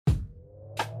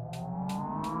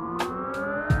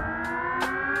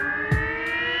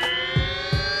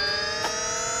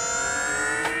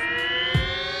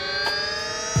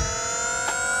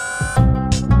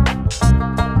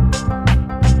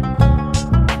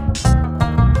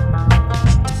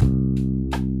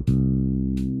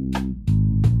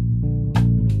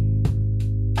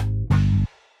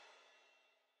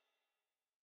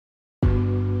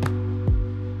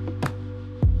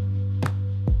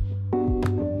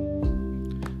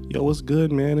Yo, what's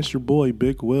good, man? It's your boy,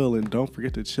 Big Will, and don't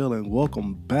forget to chill and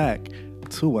welcome back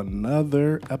to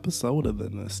another episode of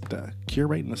the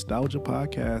Curate Nostalgia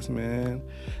Podcast, man.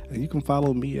 And you can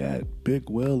follow me at Big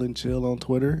Will and Chill on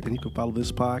Twitter, and you can follow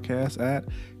this podcast at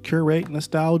Curate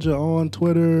Nostalgia on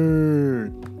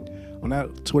Twitter. On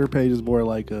that Twitter page is more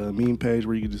like a meme page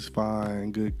where you can just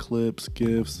find good clips,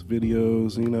 GIFs,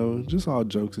 videos, just all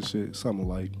jokes and shit, something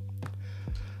like.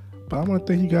 But I want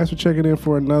to thank you guys for checking in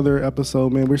for another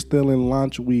episode, man. We're still in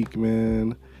launch week,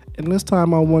 man. And this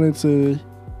time I wanted to,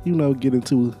 get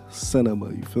into cinema.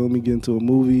 You feel me? Get into a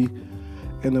movie.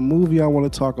 And the movie I want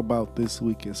to talk about this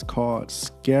week is called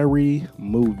Scary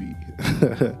Movie.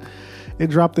 It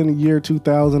dropped in the year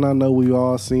 2000. I know we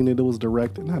all seen it. It was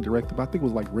not directed, but I think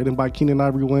it was written by Keenen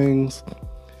Ivory Wayans.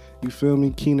 You feel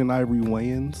me? Keenen Ivory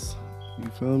Wayans. You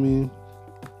feel me?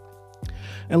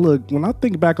 And look, when I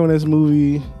think back on this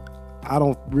movie, I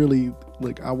don't really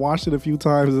I watched it a few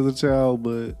times as a child,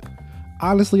 but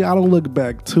honestly, I don't look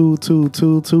back too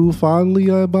fondly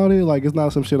about it. It's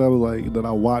not some shit I was that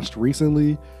I watched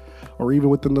recently or even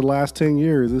within the last 10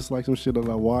 years. It's some shit that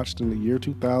I watched in the year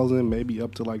 2000, maybe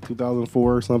up to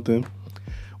 2004 or something.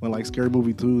 When Scary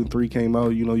Movie 2 and 3 came out,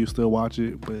 you still watch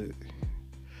it. But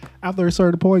after a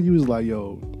certain point, you was like,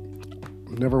 yo,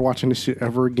 I'm never watching this shit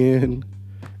ever again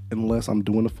unless I'm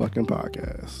doing a fucking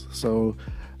podcast. So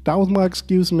that was my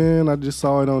excuse, man. I just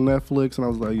saw it on Netflix and I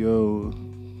was like, yo,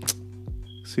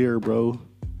 it's here, bro.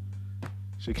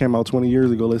 Shit came out 20 years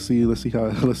ago. Let's see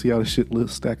how the shit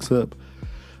stacks up.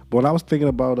 But when I was thinking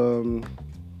about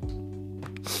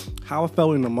how I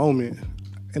felt in the moment,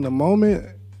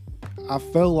 I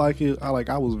felt like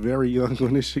I was very young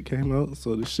when this shit came out,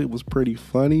 so this shit was pretty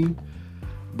funny,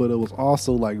 but it was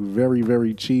also very,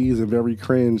 very cheese and very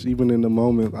cringe. Even in the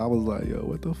moment, I was like, yo,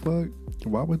 what the fuck?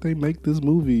 Why would they make this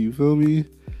movie? You feel me?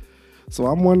 So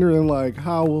I'm wondering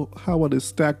how would it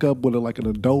stack up with an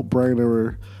adult brain,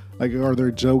 or are there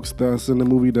jokes that's in the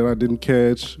movie that I didn't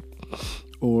catch,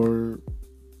 or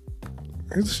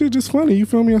is shit just funny? You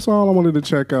feel me? That's all I wanted to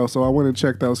check out. So I went and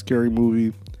checked out Scary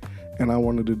Movie, and I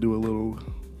wanted to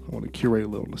curate a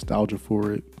little nostalgia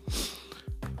for it.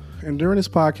 And during this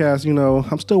podcast,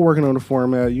 I'm still working on the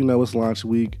format. It's launch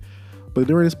week. But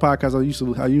during this podcast,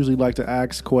 I usually like to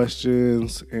ask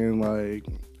questions and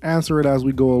answer it as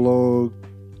we go along.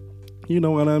 You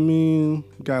know what I mean?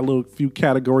 Got a few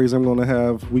categories I'm going to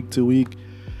have week to week.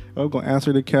 I'm going to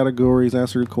answer the categories,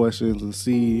 answer the questions, and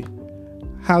see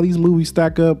how these movies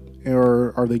stack up.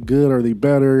 Or are they good? Are they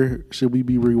better? Should we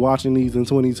be rewatching these in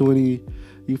 2020?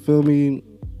 You feel me?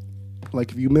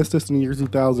 If you missed this in the year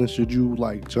 2000, should you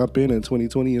jump in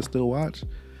 2020 and still watch?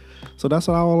 So that's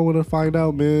what I want to find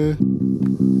out, man.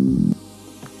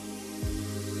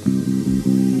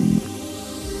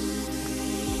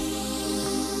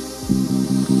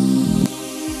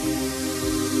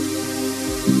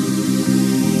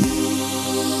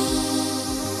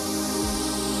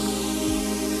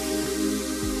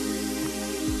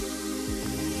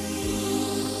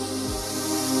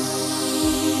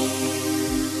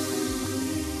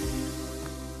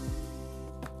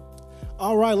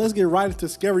 All right, let's get right into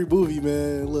Scary Movie,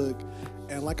 man. Look,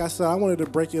 and like I said, I wanted to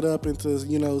break it up into,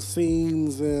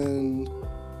 scenes and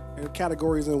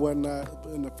categories and whatnot.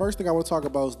 And the first thing I want to talk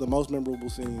about is the most memorable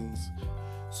scenes.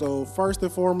 So first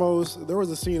and foremost, there was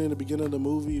a scene in the beginning of the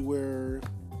movie where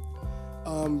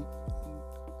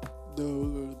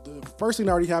the first scene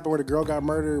already happened where the girl got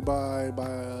murdered by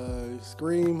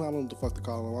Scream. I don't know what the fuck to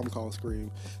call him. I'm calling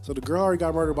Scream. So the girl already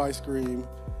got murdered by Scream.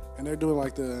 And they're doing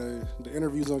the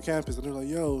interviews on campus, and they're like,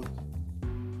 "Yo,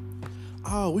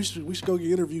 we should go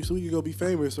get interviewed so we can go be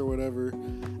famous or whatever."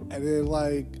 And then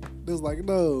there's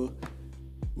no,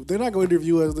 they're not going to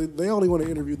interview us. They only want to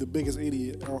interview the biggest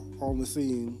idiot on the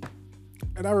scene.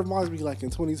 And that reminds me, in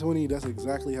 2020, that's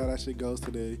exactly how that shit goes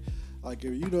today. If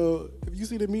you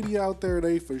see the media out there,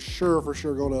 they for sure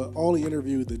gonna only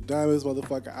interview the dumbest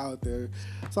motherfucker out there.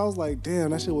 So I was like, damn,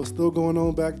 that shit was still going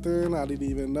on back then. I didn't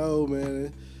even know,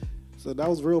 man. So that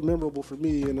was real memorable for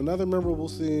me. And another memorable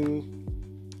scene,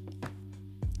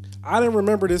 I didn't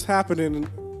remember this happening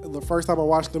the first time I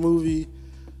watched the movie,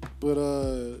 but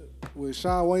with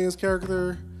Shawn Wayans'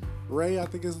 character, Ray, I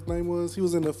think his name was, he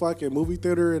was in the fucking movie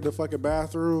theater in the fucking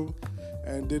bathroom,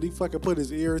 and did he fucking put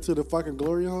his ear to the fucking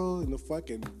glory hole and the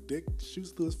fucking dick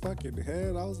shoots to his fucking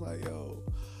head? I was like, yo,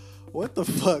 what the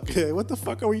fuck? What the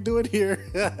fuck are we doing here?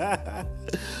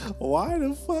 Why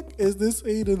the fuck is this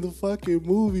scene in the fucking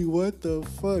movie? What the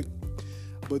fuck?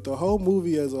 But the whole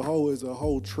movie as a whole is a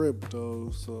whole trip, though.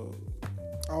 So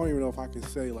I don't even know if I can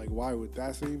say why would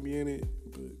that scene be in it.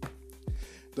 But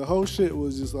the whole shit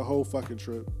was just a whole fucking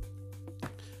trip.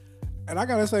 And I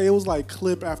gotta say, it was like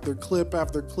clip after clip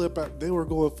after clip. They were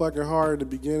going fucking hard in the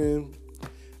beginning.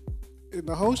 And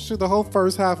the whole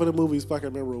first half of the movie is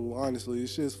fucking memorable, honestly.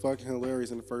 This shit's fucking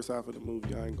hilarious in the first half of the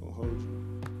movie. I ain't gonna hold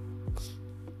you.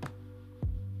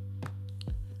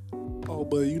 Oh,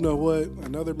 but you know what?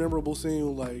 Another memorable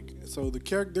scene, there's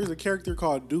a character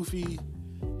called Doofy.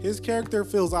 His character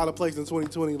feels out of place in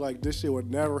 2020. Like, this shit would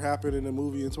never happen in a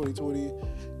movie in 2020.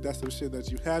 That's some shit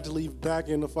that you had to leave back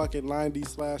in the fucking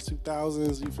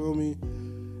 90s/2000s, you feel me?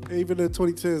 Even in the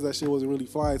 2010s, that shit wasn't really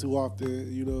flying too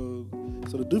often, you know?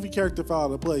 So the Doofy character fell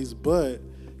out of place, but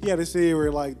he had a scene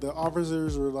where, like, the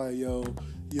officers were like, yo,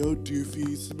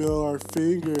 Doofy,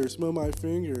 smell my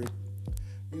finger.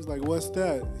 He was like, what's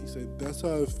that? He said, that's how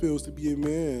it feels to be a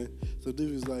man. So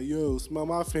Doofy's like, yo, smell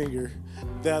my finger.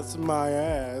 That's my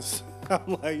ass.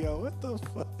 I'm like, yo, what the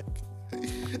fuck?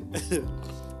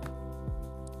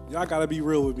 Y'all gotta be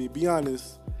real with me. Be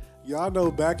honest. Y'all know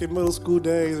back in middle school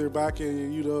days or back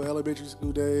in, elementary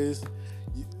school days,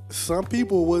 some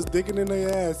people was digging in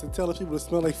their ass and telling people to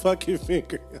smell their fucking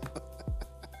finger.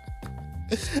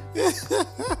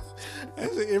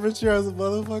 That's immature as a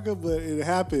motherfucker, but it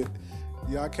happened.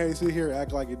 Y'all can't sit here and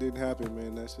act like it didn't happen,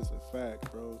 man. That's just a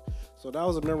fact, bro. So that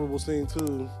was a memorable scene,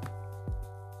 too.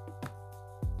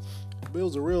 But it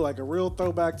was a real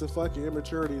throwback to fucking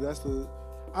immaturity.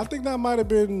 I think that might have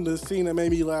been the scene that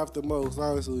made me laugh the most,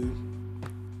 honestly.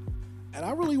 And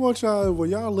I really want y'all, when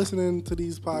y'all listening to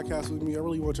these podcasts with me, I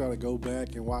really want y'all to go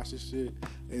back and watch this shit.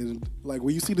 And, like,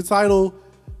 when you see the title,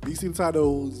 just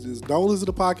don't listen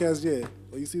to the podcast yet.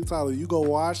 When you see the title, you go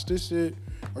watch this shit,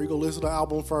 or you go listen to the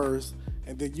album first,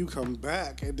 and then you come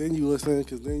back, and then you listen,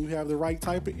 because then you have the right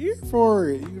type of ear for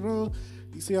it, you know?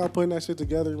 You see how I'm putting that shit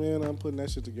together, man? I'm putting that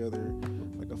shit together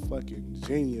like a fucking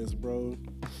genius, bro.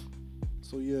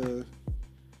 So, yeah,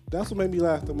 that's what made me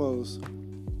laugh the most.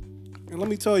 And let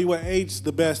me tell you what aged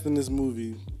the best in this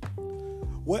movie.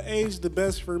 What aged the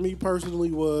best for me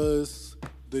personally was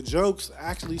the jokes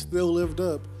actually still lived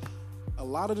up. A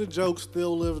lot of the jokes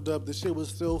still lived up. The shit was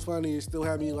still funny. It still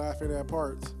had me laughing at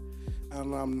parts.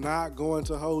 And I'm not going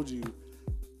to hold you.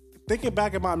 Thinking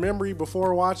back in my memory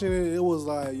before watching it, it was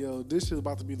like, yo, this shit is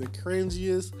about to be the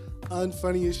cringiest,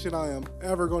 unfunniest shit I am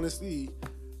ever going to see.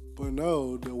 But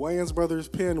no, the Wayans brothers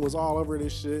pen was all over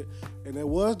this shit, and it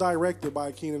was directed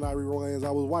by Keenen Ivory Wayans.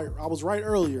 I was right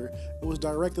earlier. It was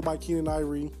directed by Keenen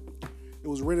Ivory. It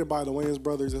was written by the Wayans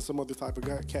brothers and some other type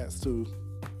of cats too.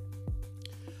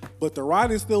 But the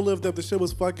writing still lived up. The shit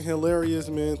was fucking hilarious,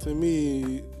 man. To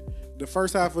me, the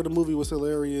first half of the movie was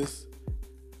hilarious.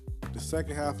 The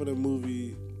second half of the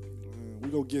movie, we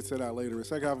gonna get to that later. The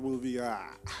second half of the movie,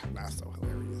 not so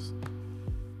hilarious.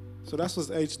 So that's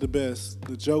what's aged the best.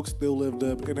 The jokes still lived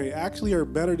up, and they actually are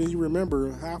better than you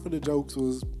remember. Half of the jokes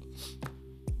was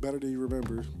better than you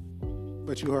remember.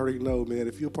 But you already know, man,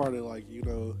 if you're part of, like,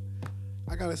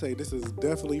 I gotta say, this is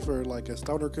definitely for, like, a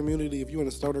stoner community. If you're in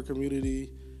a stoner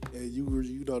community and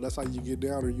you know, that's how you get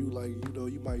down, or you, like,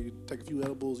 you might take a few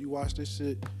edibles, you watch this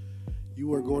shit,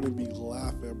 you are going to be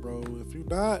laughing, bro. If you're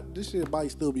not, this shit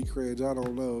might still be cringe. I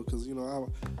don't know, because,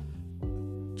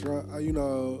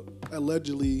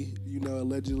 allegedly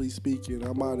speaking,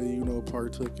 I might have,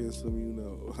 partook in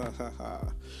some,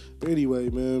 But anyway,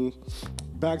 man,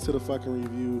 back to the fucking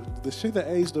review. The shit that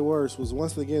aged the worst was,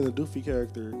 once again, the Doofy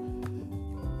character.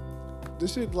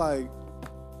 This shit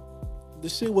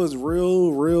was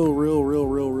real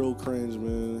cringe,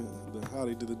 man. How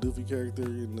they did the Doofy character,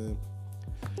 and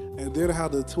then how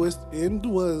the twist end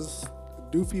was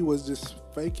Doofy was just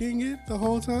faking it the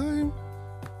whole time.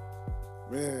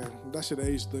 Man, that shit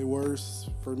aged the worst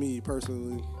for me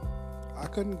personally. I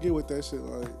couldn't get with that shit.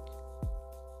 Like,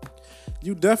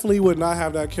 you definitely would not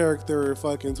have that character in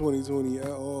fucking 2020 at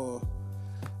all.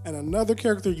 And another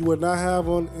character you would not have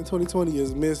in 2020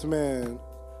 is Miss Man.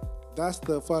 That's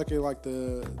the fucking, like,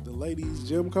 the ladies'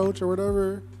 gym coach or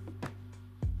whatever.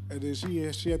 And then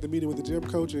she had the meeting with the gym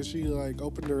coach, and she, like,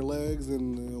 opened her legs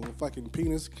and fucking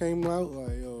penis came out.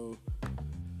 Like, yo,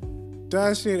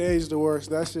 that shit aged the worst.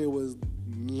 That shit was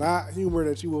not humor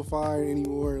that you will find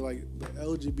anymore. Like, the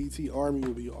LGBT army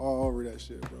will be all over that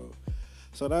shit, bro.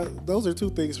 So those are two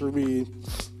things for me.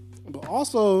 But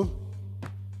also,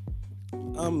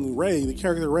 Ray, the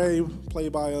character Ray,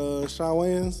 played by Shawn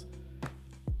Wayans.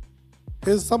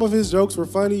 Some of his jokes were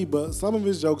funny, but some of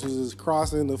his jokes was just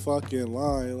crossing the fucking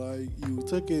line. Like, you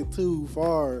took it too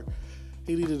far.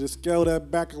 He needed to scale that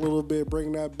back a little bit,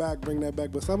 bring that back.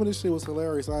 But some of this shit was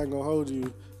hilarious. I ain't gonna hold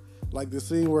you. Like the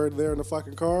scene where they're in the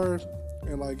fucking car,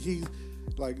 and like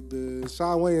the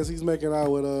Shawn Wayans, he's making out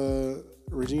with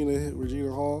Regina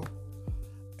Hall,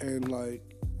 and like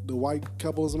the white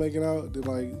couple is making out. Then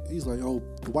like he's like, oh,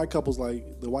 the white couple's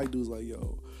like, the white dude's like,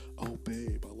 yo, oh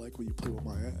babe, I like when you play with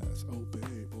my ass. Oh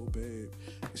babe, oh babe.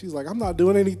 And she's like, I'm not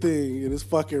doing anything. And it's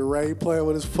fucking Ray playing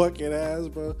with his fucking ass,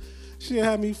 bro. She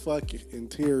had me fucking in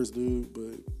tears, dude.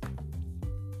 But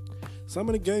some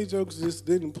of the gay jokes just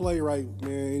didn't play right,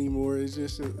 man, anymore. It's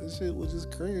just this shit was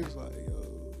just cringe, like, yo.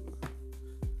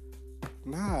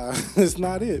 Nah, it's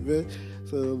not it, man.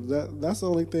 So that's the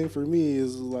only thing for me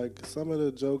is like some of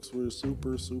the jokes were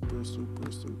super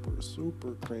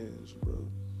cringe, bro.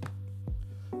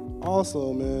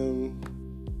 Also, man,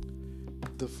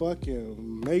 the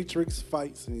fucking Matrix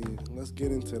fight scene. Let's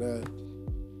get into that.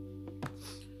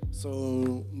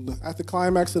 So at the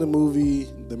climax of the movie,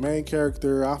 the main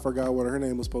character, I forgot what her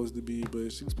name was supposed to be,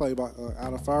 but she was played by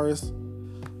Anna Faris.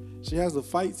 She has a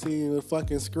fight scene with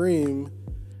fucking Scream.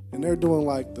 And they're doing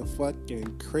like the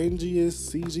fucking cringiest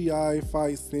CGI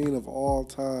fight scene of all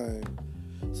time.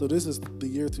 So this is the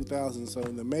year 2000. So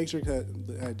The Matrix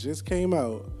had just came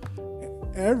out.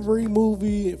 Every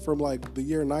movie from like the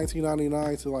year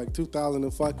 1999 to like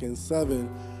 2007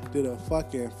 did a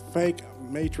fucking fake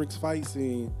Matrix fight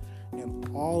scene. And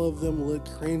all of them look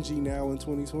cringy now in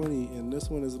 2020. And this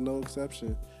one is no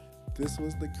exception. This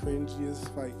was the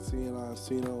cringiest fight scene I've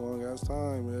seen in a long ass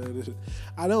time, man.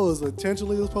 I know it was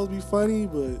intentionally supposed to be funny,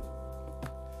 but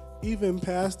even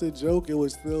past the joke, it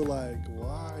was still like,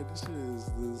 why? This shit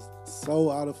is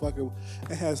so out of fucking...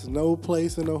 It has no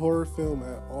place in a horror film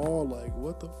at all. Like,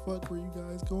 what the fuck were you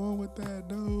guys going with that?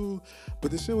 No.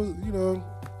 But this shit was, you know...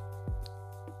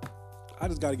 I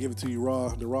just gotta give it to you raw,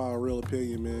 the raw real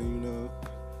opinion, man, you know.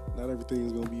 Not everything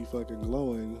is gonna be fucking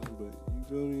glowing, but you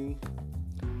feel me?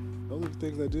 Those are the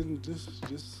things that didn't just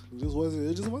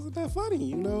wasn't that funny,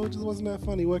 you know? It just wasn't that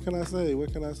funny. What can I say?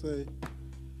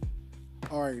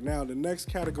 All right, now the next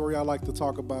category I like to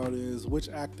talk about is which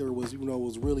actor was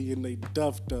really in they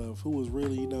duff, who was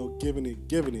really, giving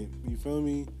it. You feel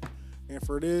me? And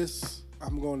for this,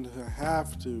 I'm going to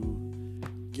have to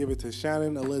give it to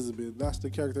Shannon Elizabeth. That's the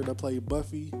character that played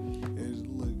Buffy. And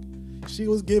look, she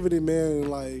was giving it, man, and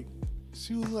like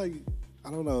she was like, I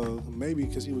don't know, maybe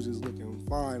because she was just looking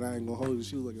fine. I ain't gonna hold it.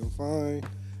 She was looking fine,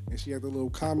 and she had the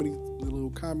little comedy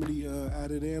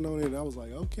added in on it. I was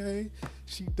like, okay,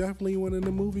 she definitely went in the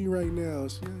movie right now.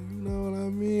 She, you know what I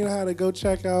mean? I had to go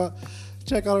check out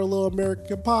her little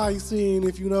American Pie scene.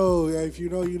 If you know, you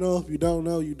know. If you don't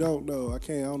know, you don't know. I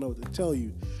don't know what to tell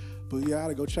you, but yeah, I had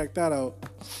to go check that out.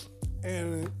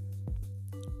 And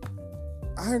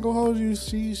I ain't gonna hold you.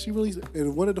 She really,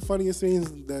 and one of the funniest scenes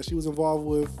that she was involved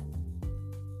with.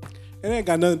 It ain't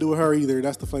got nothing to do with her either.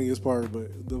 That's the funniest part.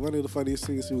 But one of the funniest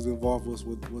things she was involved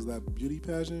with was that beauty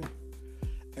pageant.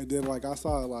 And then like I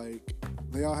saw like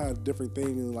they all had different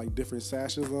things and like different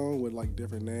sashes on with like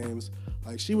different names.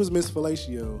 Like she was Miss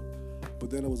Fellatio,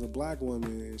 but then it was a black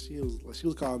woman and she was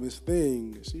called Miss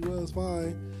Thing. She was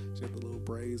fine. She had the little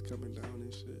braids coming down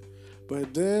and shit.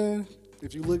 But then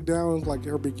if you look down, like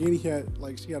her bikini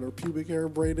she had her pubic hair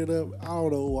braided up. I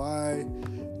don't know why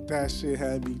that shit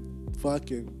had me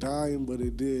fucking dying, but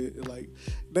it did. Like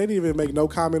they didn't even make no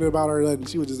comment about her. Nothing.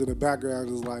 She was just in the background,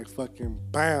 just like fucking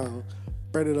bam,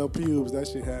 braided up pubes. That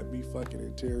shit had me fucking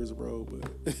in tears, bro.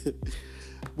 But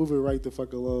moving right the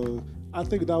fuck along, I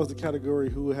think that was the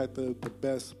category who had the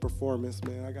best performance,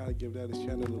 man. I gotta give that to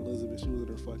Shannon Elizabeth. She was in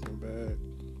her fucking bag.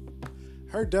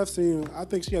 Her death scene, I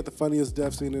think she had the funniest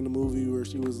death scene in the movie where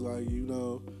she was like,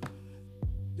 y'all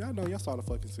saw the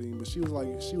fucking scene, but she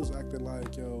was acting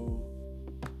like,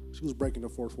 she was breaking the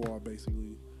fourth wall,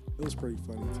 basically. It was pretty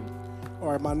funny, too. All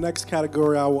right, my next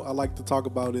category I like to talk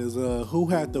about is who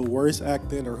had the worst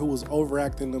acting or who was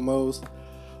overacting the most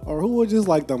or who was just,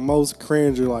 like, the most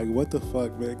cringe or, like, what the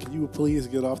fuck, man? Can you please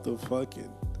get off the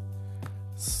fucking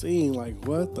scene? Like,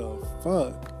 what the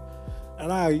fuck?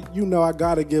 And I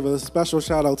got to give a special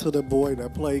shout-out to the boy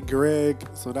that played Greg.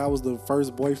 So that was the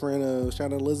first boyfriend of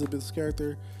Shannon Elizabeth's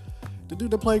character. The dude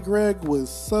that played Greg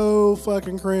was so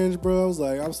fucking cringe, bro. I was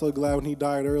like, I'm so glad when he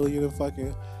died early in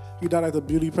he died at the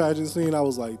beauty pageant scene. I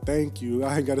was like, thank you.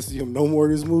 I ain't got to see him no more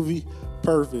in this movie.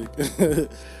 Perfect.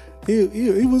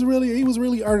 he was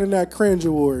really earning that cringe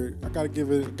award. I gotta give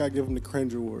him the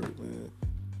cringe award, man.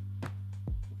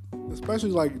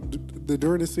 Especially like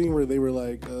during the scene where they were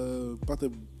like about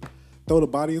to throw the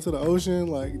body into the ocean.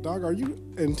 Like, dog, are you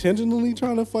intentionally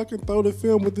trying to fucking throw the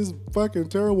film with this fucking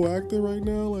terrible actor right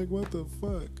now? Like, what the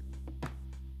fuck?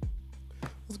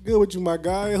 What's good with you, my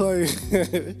guy? Like,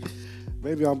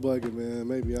 maybe I'm bugging, man.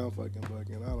 Maybe I'm fucking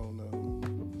bugging. I don't know.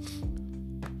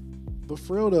 But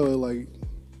for real though, like,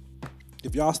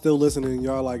 if y'all still listening,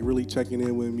 y'all like really checking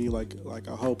in with me, like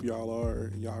I hope y'all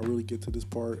are. Y'all really get to this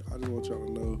part. I just want y'all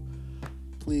to know.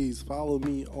 Please follow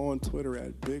me on Twitter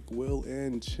at Big Will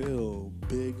and Chill.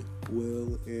 Big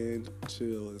Will and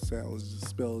Chill. It sounds just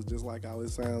spelled just like how it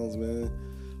sounds, man.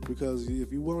 Because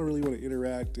if you really want to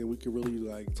interact and we can really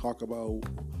like talk about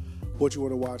what you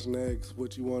want to watch next,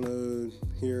 what you want to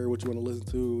hear, what you want to listen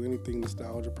to, anything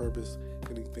nostalgia purpose,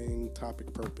 anything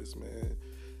topic purpose, man.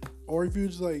 Or if you're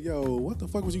just like, yo, what the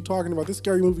fuck was you talking about? This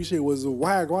scary movie shit was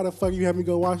whack. Why the fuck you had me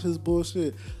go watch this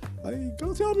bullshit? Like,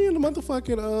 go tell me in the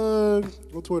motherfucking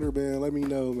on Twitter, man. Let me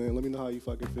know, man. Let me know how you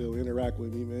fucking feel. Interact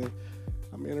with me, man.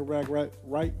 I'm gonna interact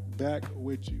right back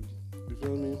with you. You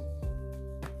feel me?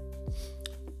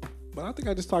 But I think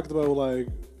I just talked about like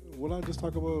what I just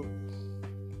talked about.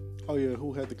 Oh yeah,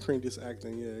 who had the cringiest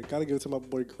acting? Yeah, gotta give it to my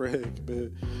boy Greg,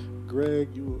 man. Greg,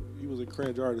 he was a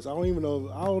cringe artist. I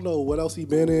don't know what else he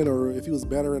been in or if he was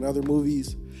better in other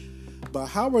movies. But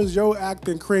how was your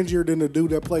acting cringier than the dude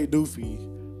that played Doofy?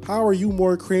 How are you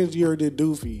more cringier than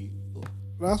Doofy?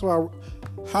 That's why.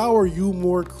 How are you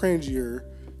more cringier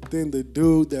than the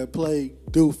dude that played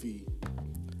Doofy?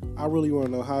 I really want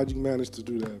to know how'd you manage to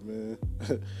do that, man.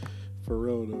 For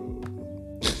real though.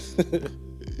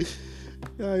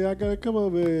 Yeah, I gotta come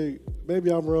on, man. Maybe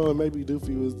I'm wrong. Maybe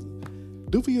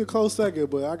Doofy a close second,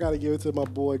 but I gotta give it to my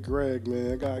boy Greg,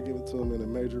 man. I gotta give it to him in a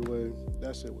major way.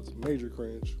 That shit was major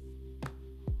cringe.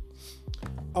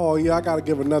 Oh yeah, I gotta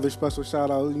give another special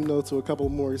shout out, to a couple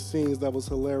more scenes that was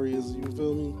hilarious. You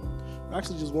feel me?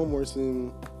 Actually, just one more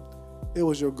scene. It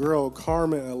was your girl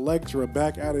Carmen Electra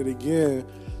back at it again.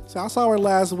 So I saw her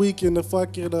last week in the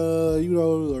fucking,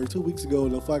 or 2 weeks ago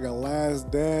in the fucking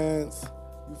Last Dance.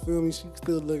 You feel me? She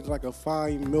still looks like a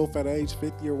fine MILF at age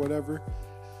 50 or whatever.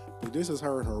 But this is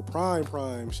her in her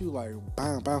prime. She was like,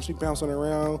 bounce, she bouncing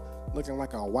around, looking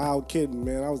like a wild kitten,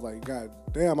 man. I was like, God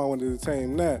damn, I wanted to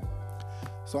tame that.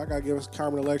 So I gotta give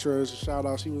Carmen Electra a shout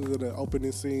out. She was in the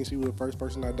opening scene. She was the first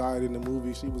person that died in the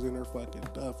movie. She was in her fucking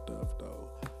duff, though.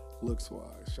 Looks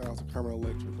wise. Shout out to Carmen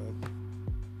Electra, man.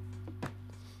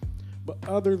 But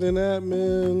other than that,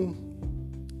 man,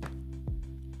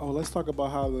 let's talk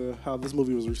about how this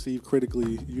movie was received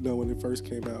critically, when it first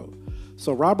came out.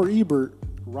 So Robert Ebert,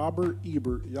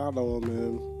 y'all know him,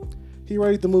 man. He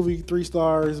rated the movie 3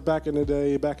 stars back in the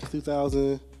day, back in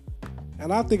 2000.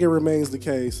 And I think it remains the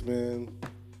case, man.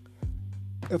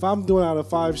 If I'm doing out of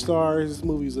 5 stars, this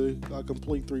movie's a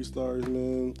complete 3 stars,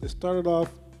 man. It started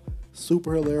off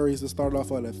super hilarious. It started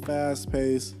off at a fast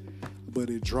pace, but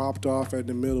it dropped off at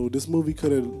the middle. This movie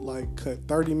could have cut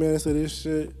 30 minutes of this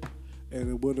shit, and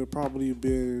it would have probably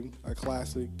been a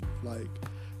classic. It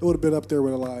would have been up there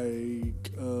with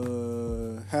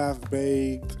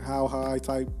Half-Baked, How High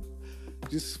type,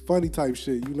 just funny type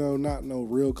shit. Not no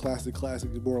real classic,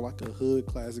 more like a hood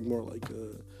classic, more like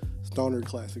a stoner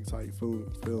classic type film.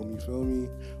 You feel me?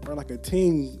 Or like a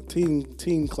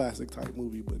teen classic type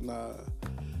movie. But nah,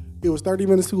 it was 30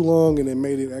 minutes too long, and it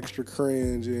made it extra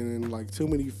cringe and too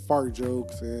many fart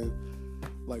jokes and.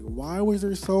 Why was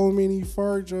there so many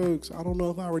fart jokes? I don't know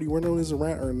if I already went on this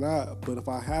rant or not, but if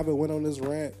I haven't went on this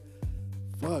rant,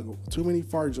 fuck, too many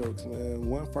fart jokes, man.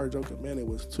 One fart joke a minute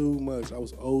was too much. I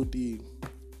was OD.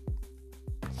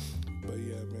 But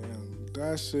yeah, man,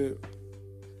 that shit,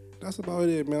 that's about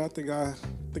it, man. I think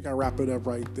I wrap it up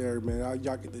right there, man.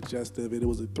 Y'all get the gist of it. It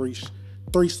was a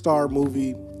 3-star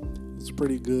movie. It's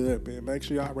pretty good, man. Make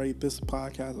sure y'all rate this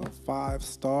podcast a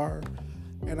 5-star.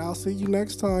 And I'll see you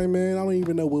next time, man. I don't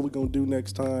even know what we're going to do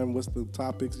next time. What's the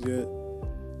topics yet?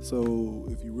 So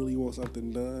if you really want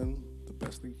something done, the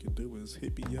best thing you can do is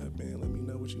hit me up, man. Let me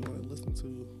know what you want to listen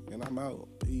to. And I'm out.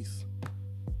 Peace.